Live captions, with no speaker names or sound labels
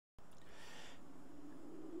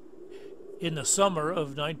In the summer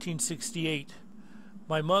of 1968,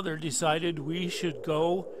 my mother decided we should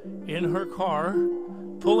go in her car,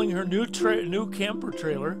 pulling her new camper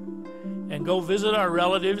trailer, and go visit our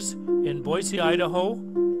relatives in Boise, Idaho,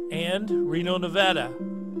 and Reno, Nevada.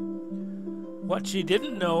 What she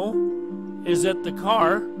didn't know is that the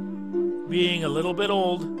car, being a little bit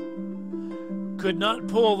old, could not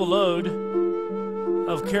pull the load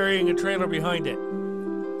of carrying a trailer behind it.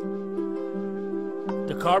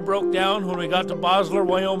 The car broke down when we got to Bosler,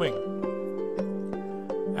 Wyoming.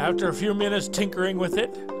 After a few minutes tinkering with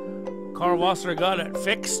it, Carl Wasser got it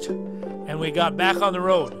fixed and we got back on the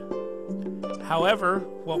road. However,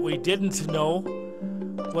 what we didn't know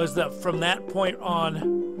was that from that point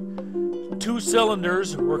on, 2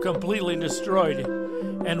 cylinders were completely destroyed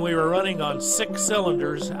and we were running on 6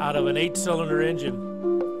 cylinders out of an 8-cylinder engine.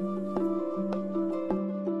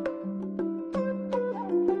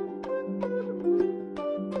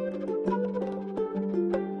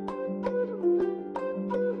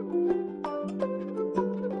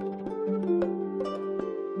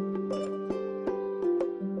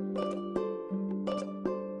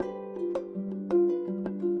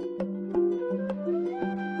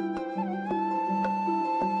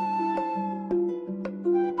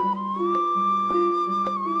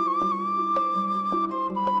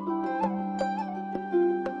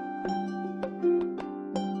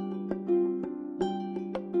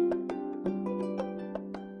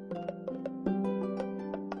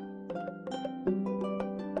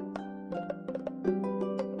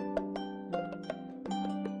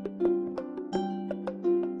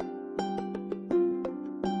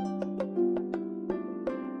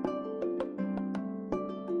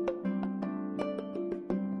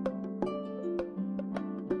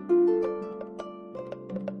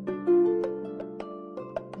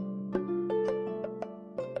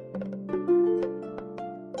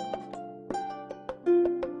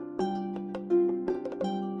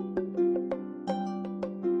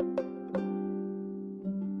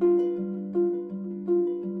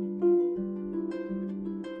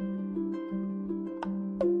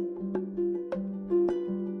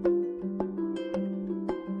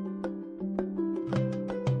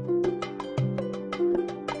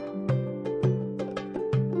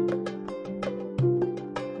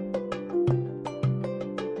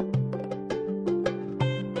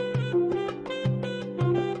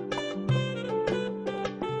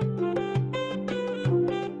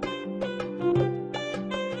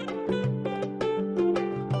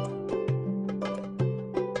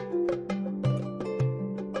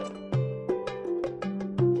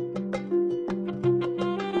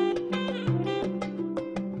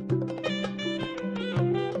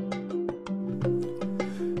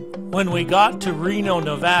 When we got to Reno,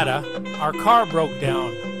 Nevada, our car broke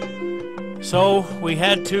down. So we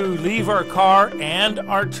had to leave our car and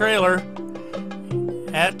our trailer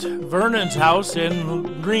at Vernon's house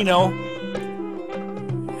in Reno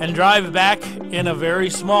and drive back in a very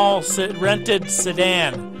small rented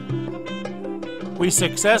sedan. We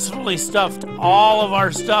successfully stuffed all of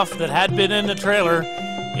our stuff that had been in the trailer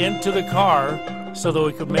into the car so that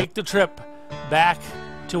we could make the trip back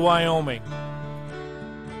to Wyoming.